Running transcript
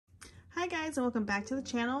Hi guys, and welcome back to the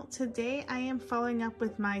channel. Today I am following up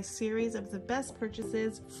with my series of the best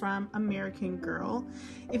purchases from American Girl.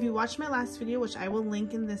 If you watched my last video, which I will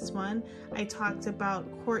link in this one, I talked about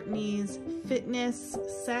Courtney's fitness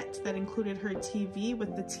set that included her TV,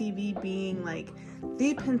 with the TV being like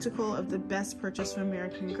the pinnacle of the best purchase from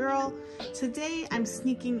American Girl. Today I'm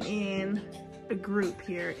sneaking in a group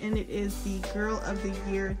here, and it is the Girl of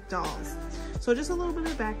the Year dolls. So just a little bit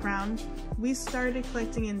of background. We started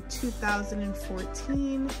collecting in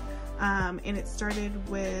 2014, and it started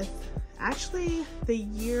with actually the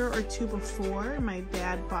year or two before my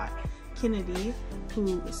dad bought Kennedy,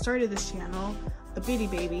 who started this channel, a Bitty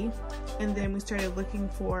Baby, and then we started looking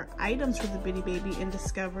for items for the Bitty Baby and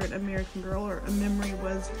discovered American Girl, or a memory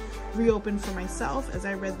was reopened for myself as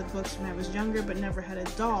I read the books when I was younger but never had a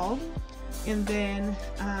doll. And then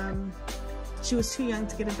she was too young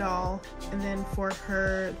to get a doll, and then for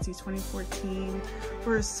her, let's see, 2014,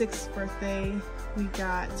 for her 6th birthday, we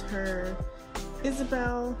got her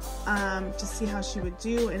Isabel to see how she would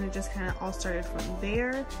do, and it just kind of all started from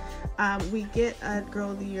there. We get a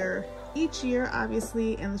Girl of the Year each year,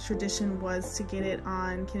 obviously, and the tradition was to get it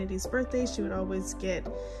on Kennedy's birthday. She would always get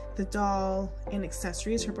the doll and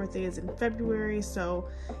accessories. Her birthday is in February, so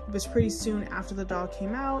it was pretty soon after the doll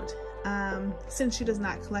came out. Since she does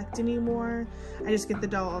not collect anymore, I just get the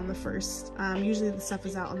doll on the 1st. Usually the stuff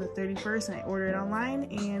is out on the 31st, and I order it online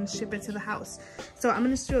and ship it to the house. So I'm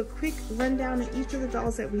going to do a quick rundown of each of the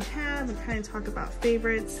dolls that we have and kind of talk about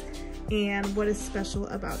favorites and what is special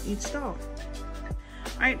about each doll.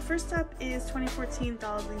 Alright, first up is 2014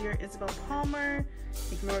 Doll of the Year Isabel Palmer.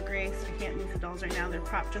 Ignore Grace, I can't move the dolls right now, they're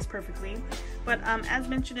propped just perfectly. But as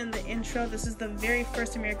mentioned in the intro, this is the very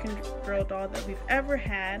first American Girl doll that we've ever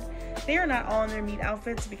had. They are not all in their meat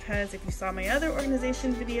outfits, because if you saw my other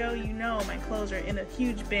organization video, you know my clothes are in a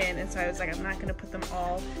huge bin, and so I was like, I'm not going to put them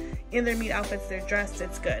all in their meat outfits. They're dressed,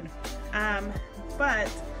 it's good. But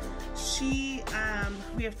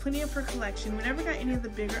we have plenty of her collection. We never got any of the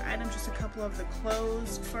bigger items, just a couple of the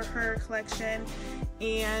clothes for her collection.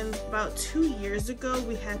 And about 2 years ago,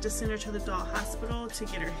 we had to send her to the doll hospital to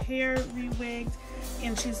get her hair re-wigged.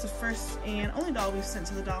 And she's the first and only doll we've sent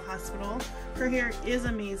to the doll hospital. Her hair is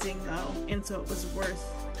amazing though, and so it was worth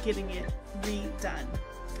getting it redone.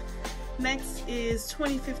 Next is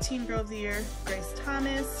 2015 Girl of the Year, Grace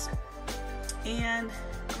Thomas. And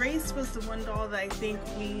Grace was the one doll that I think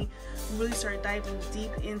we really started diving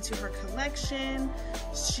deep into her collection.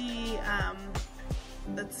 She,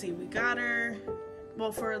 let's see, we got her,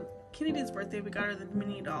 well, for Kennedy's birthday, we got her the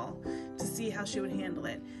mini doll to see how she would handle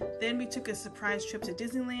it. Then we took a surprise trip to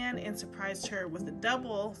Disneyland and surprised her with a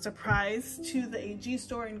double surprise to the AG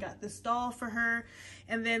store and got this doll for her.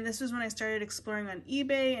 And then this was when I started exploring on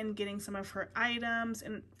eBay and getting some of her items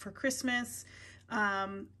and for Christmas.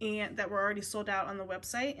 And that were already sold out on the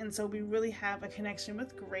website, and so we really have a connection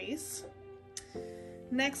with Grace.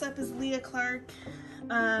 Next up is Leah Clark.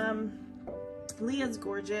 Leah's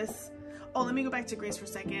gorgeous. Oh, let me go back to Grace for a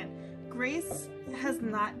second. Grace has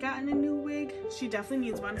not gotten a new wig. She definitely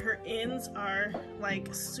needs one. Her ends are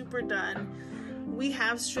like super done. We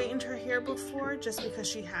have straightened her hair before just because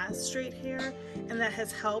she has straight hair, and that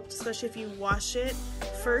has helped, especially if you wash it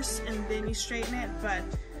first and then you straighten it. But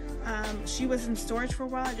she was in storage for a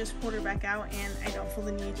while. I just pulled her back out, and I don't feel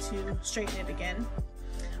the need to straighten it again.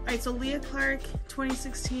 Alright, so Leah Clark,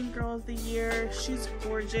 2016 Girl of the Year. She's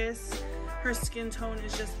gorgeous. Her skin tone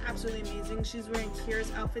is just absolutely amazing. She's wearing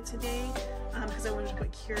Kira's outfit today because I wanted to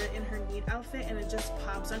put Kira in her neat outfit, and it just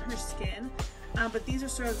pops on her skin. But these are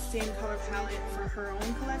sort of the same color palette for her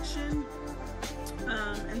own collection.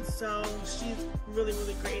 And so she's really,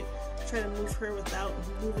 really great. Try to move her without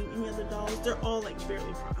moving any of the dolls. They're all like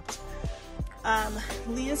barely propped.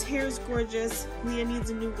 Leah's hair is gorgeous. Leah needs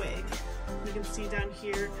a new wig. You can see down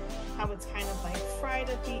here how it's kind of like fried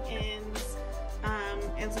at the ends.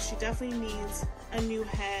 And so she definitely needs a new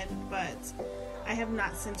head, but I have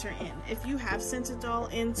not sent her in. If you have sent a doll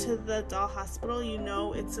into the doll hospital, you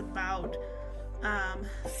know it's about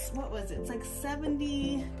what was it? It's like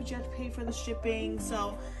 $70, but you have to pay for the shipping.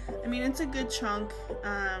 So I mean, it's a good chunk,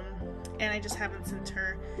 and I just haven't sent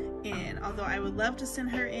her in, although I would love to send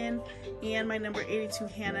her in, and my number 82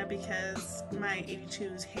 Hannah, because my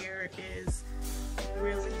 82's hair is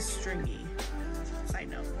really stringy. Side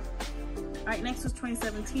note. Alright, next was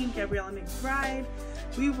 2017 Gabriella McBride.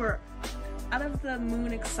 We were out of the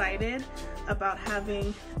moon excited about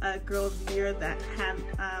having a Girl of the Year that had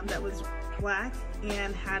that was Black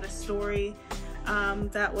and had a story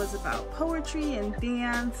that was about poetry and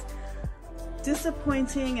dance.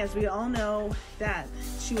 disappointing, as we all know, that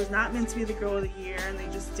she was not meant to be the girl of the year, and they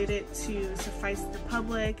just did it to suffice the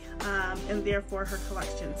public, and therefore her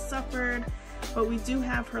collection suffered. But we do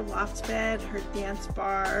have her loft bed, her dance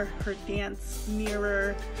bar, her dance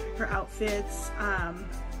mirror, her outfits,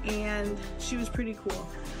 and she was pretty cool.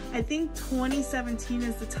 I think 2017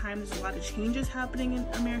 is the time there's a lot of changes happening in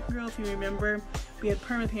American Girl. If you remember, we had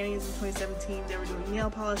perma panties in 2017. They were doing nail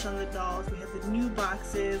polish on the dolls. We had the new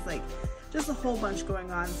boxes, like just a whole bunch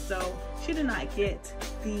going on. So she did not get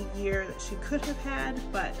the year that she could have had,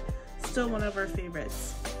 but still one of our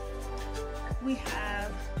favorites. We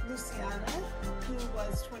have Luciana, who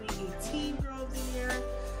was 2018 Girl of the Year.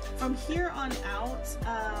 From here on out,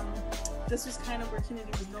 this was kind of where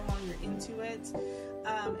Kennedy was no longer into it,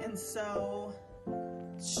 and so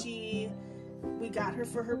we got her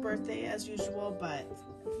for her birthday as usual, but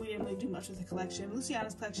we didn't really do much with the collection.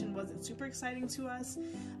 Luciana's collection wasn't super exciting to us.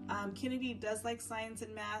 Kennedy does like science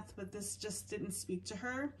and math, but this just didn't speak to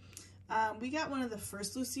her. We got one of the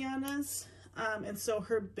first Lucianas, and so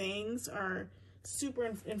her bangs are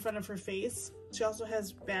super in front of her face. She also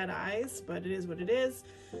has bad eyes, but it is what it is.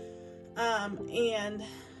 And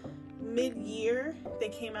mid-year they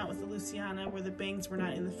came out with the Luciana where the bangs were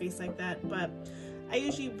not in the face like that, but I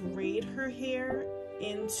usually braid her hair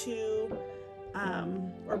into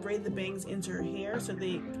or braid the bangs into her hair so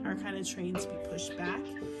they are kind of trained to be pushed back.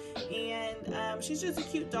 And she's just a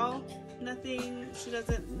cute doll. Nothing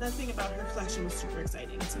about her collection was super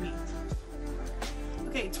exciting to me.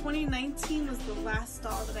 Okay, 2019 was the last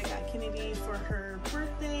doll that I got Kennedy for her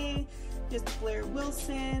birthday. It's Blair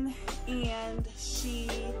Wilson, and she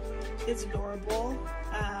is adorable.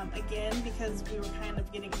 Again, because we were kind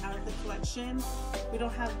of getting out of the collection, we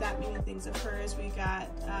don't have that many things of hers. We got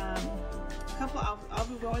a couple outfits.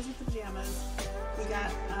 We always with the pajamas. We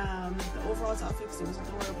got the overalls outfit because it was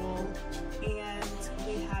adorable, and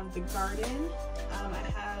we have the garden.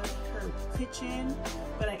 I have her kitchen,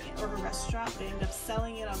 or her restaurant, but I ended up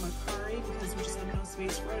selling it on Mercari because we just had no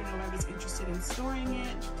space for it, and nobody was interested in storing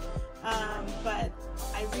it. But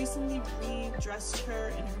I recently redressed her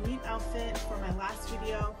in her meat outfit for my last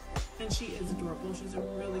video, and she is adorable. She's a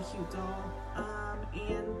really cute doll,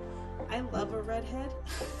 and I love a redhead.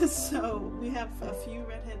 So we have a few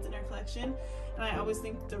redheads in our collection, and I always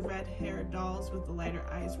think the red hair dolls with the lighter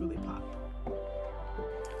eyes really pop.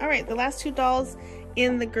 Alright, the last two dolls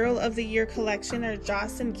in the Girl of the Year collection are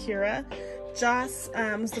Joss and Kira. Joss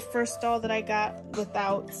was the first doll that I got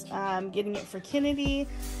without getting it for Kennedy,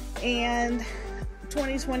 and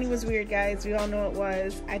 2020 was weird, guys. We all know it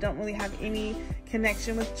was. I don't really have any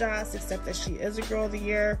connection with Joss except that she is a Girl of the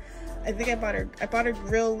Year. I think I bought her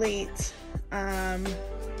real late. I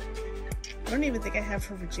don't even think I have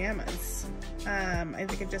her pajamas. I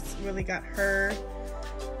think I just really got her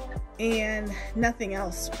and nothing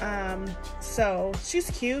else. So she's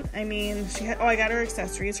cute. I mean, I got her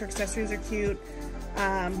accessories. Her accessories are cute.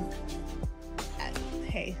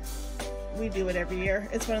 Hey, we do it every year.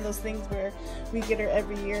 It's one of those things where we get her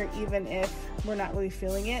every year, even if we're not really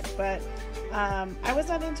feeling it. But I was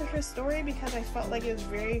not into her story because I felt like it was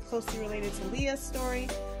very closely related to Leah's story.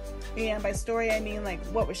 And by story, I mean, like,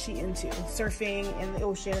 what was she into? Surfing in the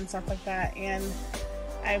ocean and stuff like that. And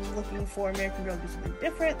I'm looking for American Girl to do something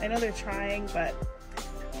different. I know they're trying, but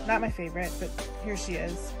not my favorite, but here she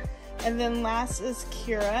is. And then last is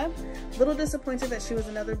Kira. A little disappointed that she was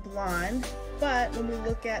another blonde, but when we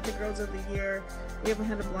look at the Girls of the Year, we haven't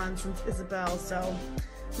had a blonde since Isabel, so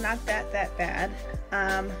not that bad.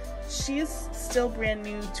 She's still brand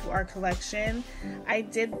new to our collection. I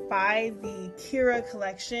did buy the Kira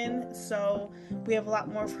collection, so we have a lot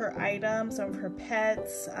more of her items, some of her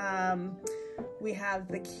pets. We have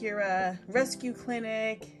the Kira Rescue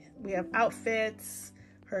Clinic, we have outfits,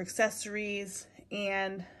 her accessories,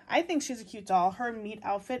 and I think she's a cute doll. Her meat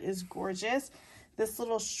outfit is gorgeous. This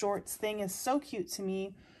little shorts thing is so cute to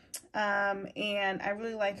me, and I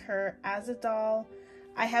really like her as a doll.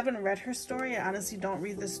 I haven't read her story. I honestly don't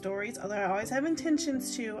read the stories, although I always have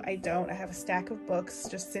intentions to. I don't. I have a stack of books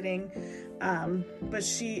just sitting, but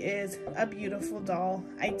she is a beautiful doll.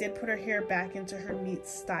 I did put her hair back into her meat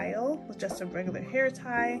style with just a regular hair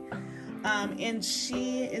tie, and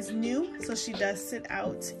she is new, so she does sit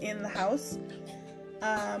out in the house,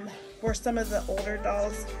 where some of the older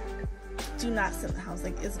dolls do not sit in the house.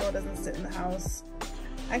 Like Isabel doesn't sit in the house.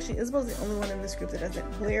 Actually, Isabel's the only one in this group that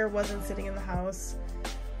doesn't. Blair wasn't sitting in the house.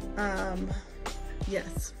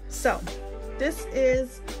 Yes. So this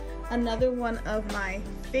is Another one of my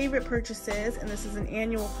favorite purchases, and this is an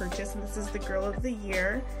annual purchase, and this is the Girl of the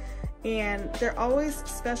Year. And they're always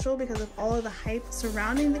special because of all of the hype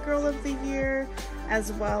surrounding the Girl of the Year,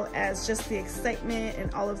 as well as just the excitement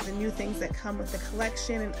and all of the new things that come with the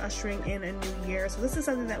collection and ushering in a new year. So this is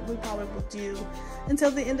something that we probably will do until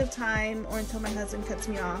the end of time, or until my husband cuts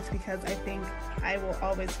me off, because I think I will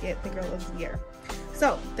always get the Girl of the Year.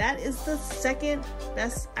 So that is the second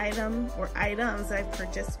best item or items that I've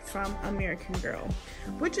purchased from American Girl.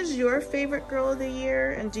 Which is your favorite Girl of the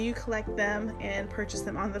Year, and do you collect them and purchase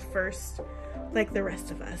them on the first like the rest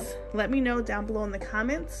of us? Let me know down below in the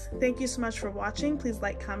comments. Thank you so much for watching. Please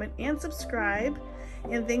like, comment, and subscribe.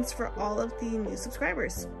 And thanks for all of the new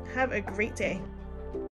subscribers. Have a great day.